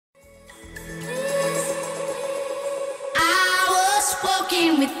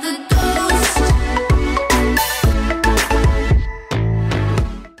playing with the ghost.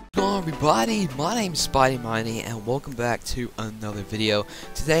 Hello everybody, my name's Miney and welcome back to another video.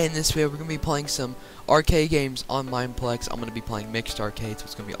 Today in this video we're going to be playing some arcade games on Mineplex. I'm going to be playing mixed arcade, so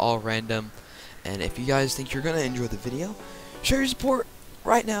it's going to be all random. And if you guys think you're going to enjoy the video, show your support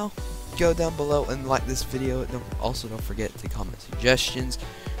right now. Go down below and like this video. Also don't forget to comment suggestions.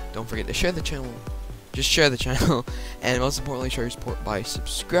 Don't forget to share the channel. Just share the channel. And most importantly, show your support by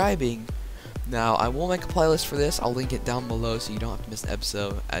subscribing. Now, I will make a playlist for this. I'll link it down below so you don't have to miss an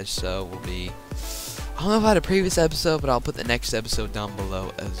episode. As so will be, I don't know if I had a previous episode, but I'll put the next episode down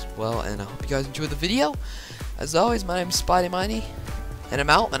below as well. And I hope you guys enjoy the video. As always, my name is Miney, and I'm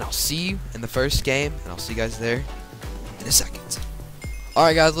out. And I'll see you in the first game. And I'll see you guys there in a second.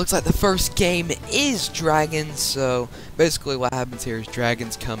 Alright guys, looks like the first game is dragons. So basically what happens here is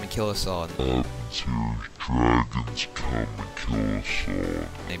dragons come and kill us all.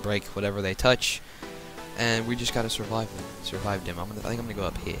 They break whatever they touch, and we just gotta survive them. I think I'm gonna go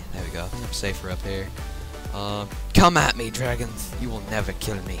up here. There we go. I think I'm safer up here. Come at me, dragons! You will never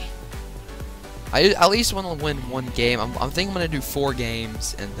kill me. I at least want to win one game. I think I'm gonna do 4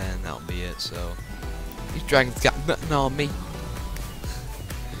 games, and then that'll be it. So these dragons got nothing on me.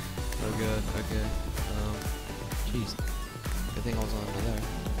 Oh good. Okay. Jeez. Good thing I was on over there.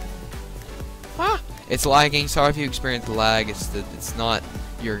 Ah! It's lagging. Sorry if you experience lag. It's not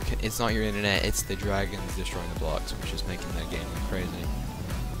your internet. It's the dragons destroying the blocks, which is making that game look crazy.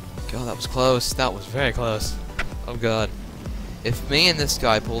 God, that was close. That was very close. Oh God. If me and this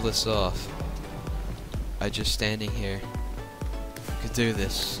guy pull this off, I just standing here could do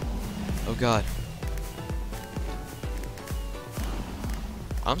this. Oh God.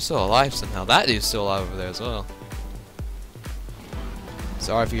 I'm still alive somehow. That dude's still alive over there as well.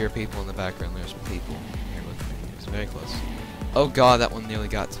 Sorry if you hear people in the background. There's people here with me. It's very close. Oh God, that one nearly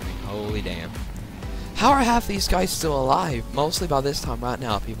got to me. Holy damn. How are half these guys still alive? Mostly by this time right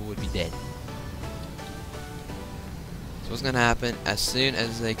now, people would be dead. So what's gonna happen, as soon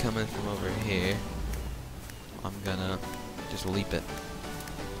as they come in from over here, I'm gonna just leap it.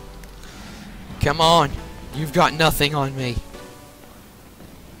 Come on! You've got nothing on me!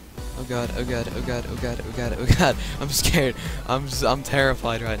 Oh God, oh God, oh God, oh God, oh God, oh God. I'm scared. I'm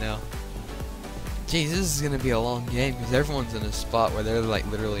terrified right now. Jeez, this is gonna be a long game because everyone's in a spot where they're like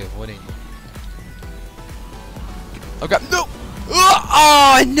literally avoiding. Oh God, no!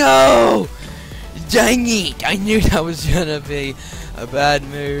 Oh no! Dang it! I knew that was gonna be a bad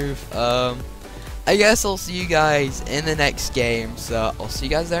move. I guess I'll see you guys in the next game, so I'll see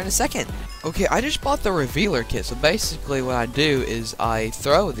you guys there in a second. Okay, I just bought the revealer kit, so basically what I do is I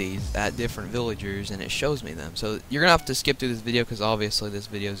throw these at different villagers and it shows me them. So you're gonna have to skip through this video because obviously this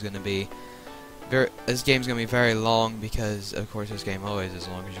video is gonna be this game's gonna be very long because of course this game always is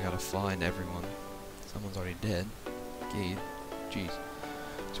long because you gotta find everyone. Someone's already dead. Jeez.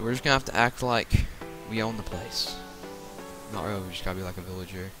 So we're just gonna have to act like we own the place. Not really, we just gotta be like a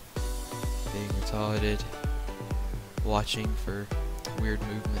villager. Being retarded. Watching for weird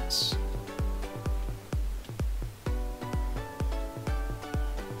movements.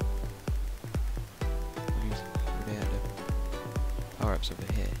 Power-ups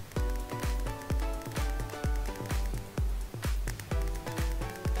over here.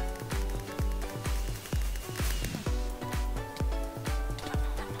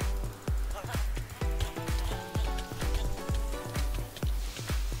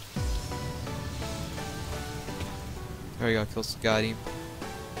 There we go, got him.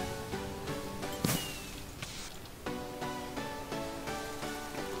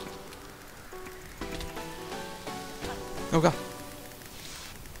 Oh God.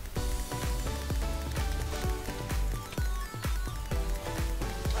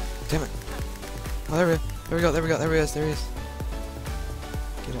 Damn it. Oh, there we go, there he is. Get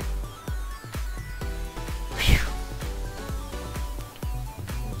up. Whew.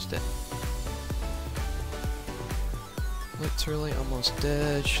 Almost dead. Literally almost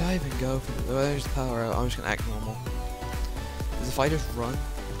dead. Should I even go for the... there's the power out. I'm just gonna act normal. Because if I just run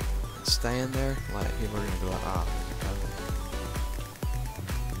and stand there, like, people are gonna be like, ah.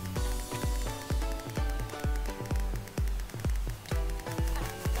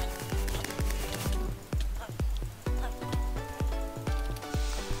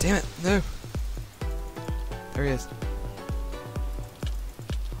 Damn it, no! There he is.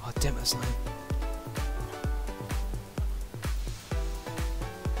 Oh, damn it, slime.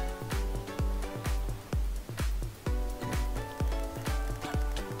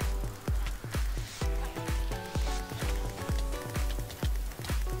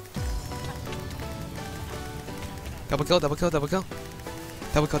 Double kill, double kill, double kill.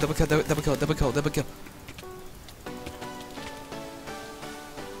 Double kill, double kill, double kill, double kill, double kill.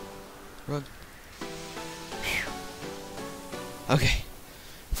 Run. Whew. Okay.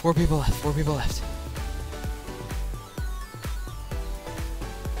 4 people left, 4 people left.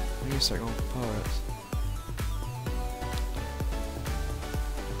 We need to start going for power-ups.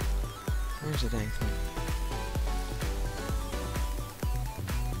 Where's the dang thing?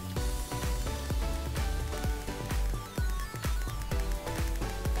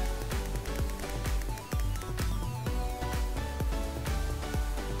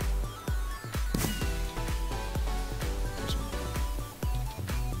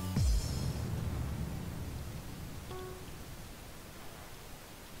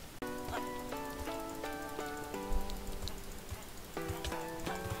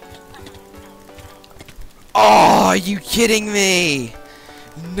 Oh, are you kidding me?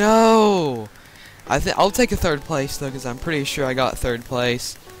 No. I'll take a 3rd place though, because I'm pretty sure I got 3rd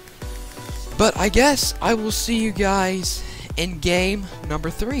place. But I guess I will see you guys in game number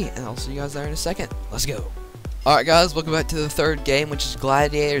 3, and I'll see you guys there in a second. Let's go. Alright guys, welcome back to the 3rd game, which is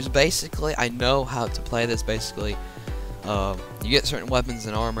Gladiators. Basically, I know how to play this. Basically, you get certain weapons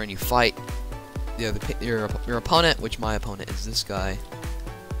and armor, and you fight your opponent, which my opponent is this guy,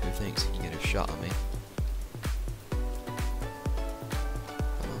 who thinks he can get a shot on me.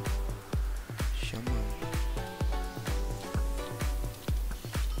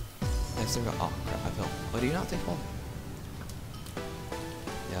 Oh crap, I fell. Oh, do you not take fall?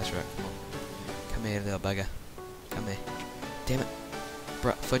 Yeah, that's right. Come on. Come here, little bugger. Come here. Damn it.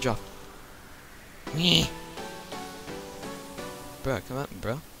 Bruh, fudge off. Me. Bruh, come at me,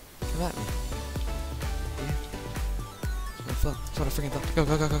 bro. Come at me. Yeah. That's what I freaking thought. Go,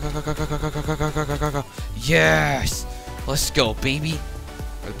 go, go, go, go, go, go, go, go, go, go, go, go, go, go. Yes! Let's go, baby.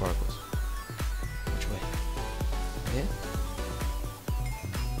 Where are the particles? Which way? Yeah?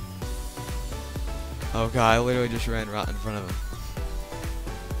 Oh god, I literally just ran right in front of him.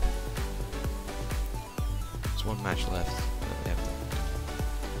 There's 1 match left.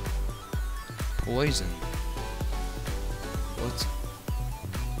 Poison. What?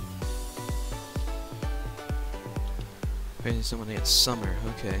 Apparently someone named Summer,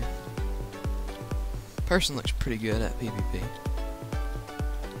 okay. Person looks pretty good at PvP. Okay,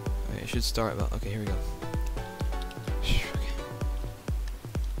 I should start about, okay, here we go.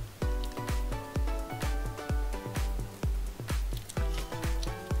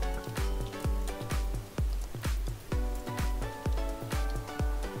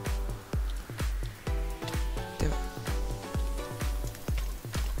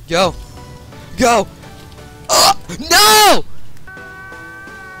 Go! Go! Oh! No!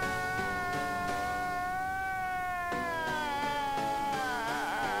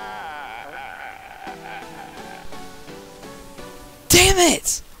 Damn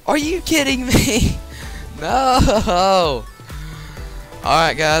it! Are you kidding me? No!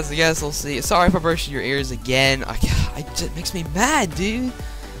 Alright guys, I guess we'll see. Sorry if I burst your ears again. It makes me mad, dude. It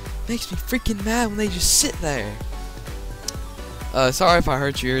makes me freaking mad when they just sit there. Sorry if I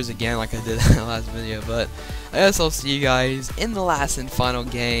hurt your ears again like I did in the last video, but I guess I'll see you guys in the last and final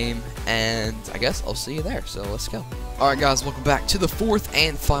game, and I guess I'll see you there, so let's go. Alright guys, welcome back to the 4th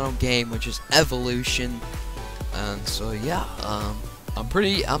and final game, which is Evolution. And so yeah, I'm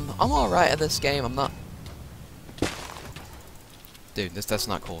alright at this game. I'm not... Dude, that's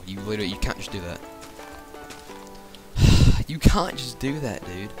not cool. You can't just do that. You can't just do that,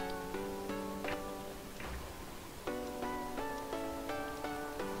 dude.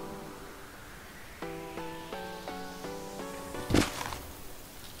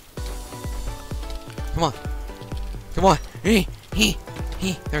 Come on. Come on. There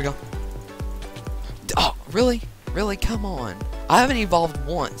we go. Oh, really? Really? Come on. I haven't evolved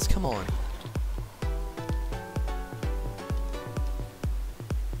once. Come on.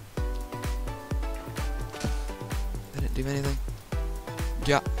 Didn't do anything.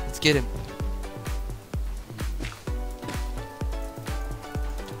 Yeah, let's get him.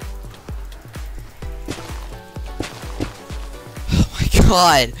 Oh my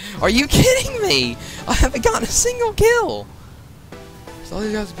god. Are you kidding me? I haven't gotten a single kill. So all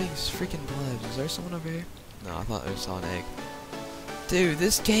these guys are being freaking plebs. Is there someone over here? No, I thought I saw an egg. Dude,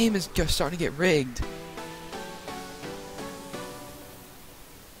 this game is starting to get rigged.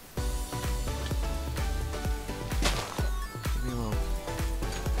 Leave me alone.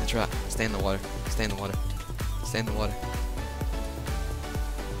 That's right. Stay in the water. Stay in the water. Stay in the water.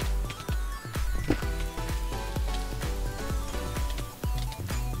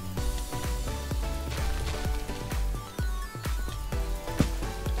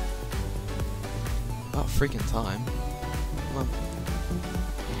 About freaking time. Come on.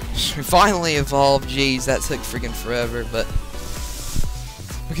 We finally evolved. Jeez, that took freaking forever, but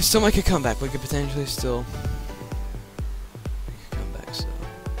we can still make a comeback. We could potentially still make a comeback. So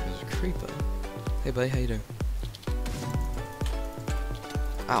there's a creeper. Hey, buddy, how you doing?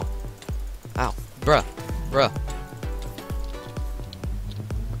 Ow, ow, bruh, bruh.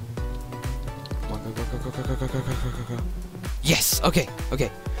 Come on, go, go, go, go, go, go, go, go, go, go, go. Yes. Okay.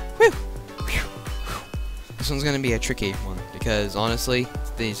 Okay. Whew. This one's gonna be a tricky one because honestly,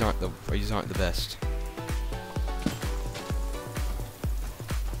 these aren't the best.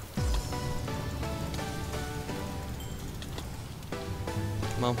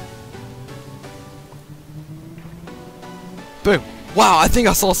 Come on. Boom. Wow, I think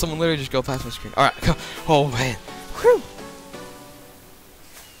I saw someone literally just go past my screen. Alright, go. Oh man. Whew.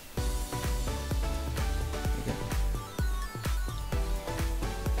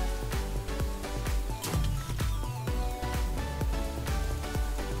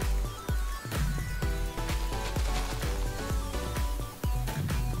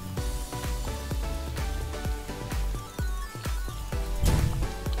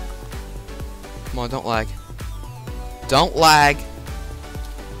 Come on, don't lag. Don't lag!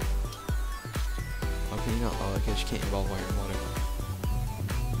 Okay, you know, oh, I guess you can't evolve while you're in water.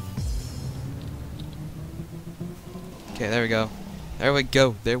 Okay, there we go. There we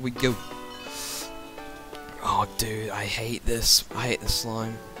go. There we go. Oh, dude, I hate this. I hate the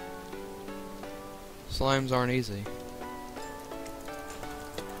slime. Slimes aren't easy.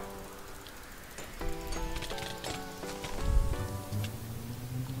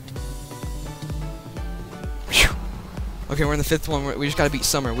 Okay, we're in the 5th one. We just gotta beat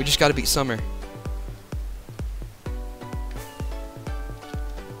Summer. We just gotta beat Summer.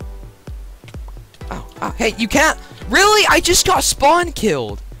 Ow, ow. Hey, you can't. Really? I just got spawn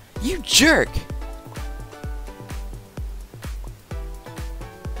killed. You jerk.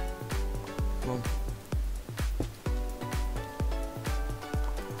 Come on.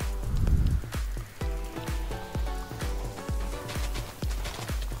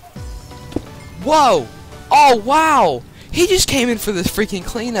 Whoa! Oh, wow! He just came in for this freaking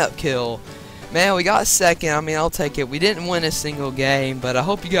cleanup kill. Man, we got second. I mean, I'll take it. We didn't win a single game, but I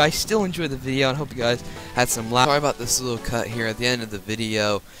hope you guys still enjoyed the video and hope you guys had some laugh. Sorry about this little cut here at the end of the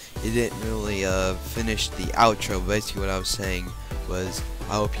video. It didn't really finish the outro. Basically, what I was saying was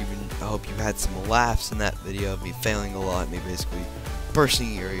I hope you had some laughs in that video of me failing a lot, me basically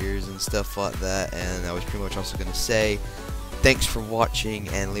bursting your ears and stuff like that. And I was pretty much also gonna say thanks for watching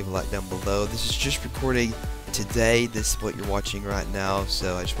and leave a like down below. This is just recording today. This is what you're watching right now,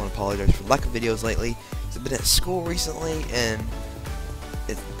 so I just want to apologize for lack of videos lately. I've been at school recently, and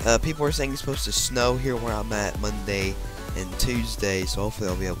people are saying it's supposed to snow here where I'm at Monday and Tuesday, so hopefully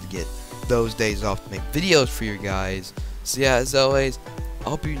I'll be able to get those days off to make videos for you guys. So yeah, as always, I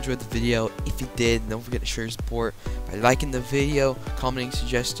hope you enjoyed the video. If you did, don't forget to share your support by liking the video, commenting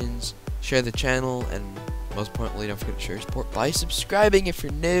suggestions, share the channel, and most importantly, don't forget to share your support by subscribing if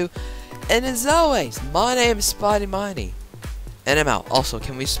you're new. And as always, my name is Spidey Miney, and I'm out. Also,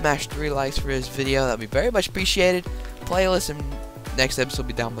 can we smash 3 likes for this video? That would be very much appreciated. Playlist and next episode will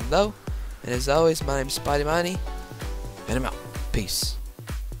be down below. And as always, my name is Spidey Miney, and I'm out. Peace.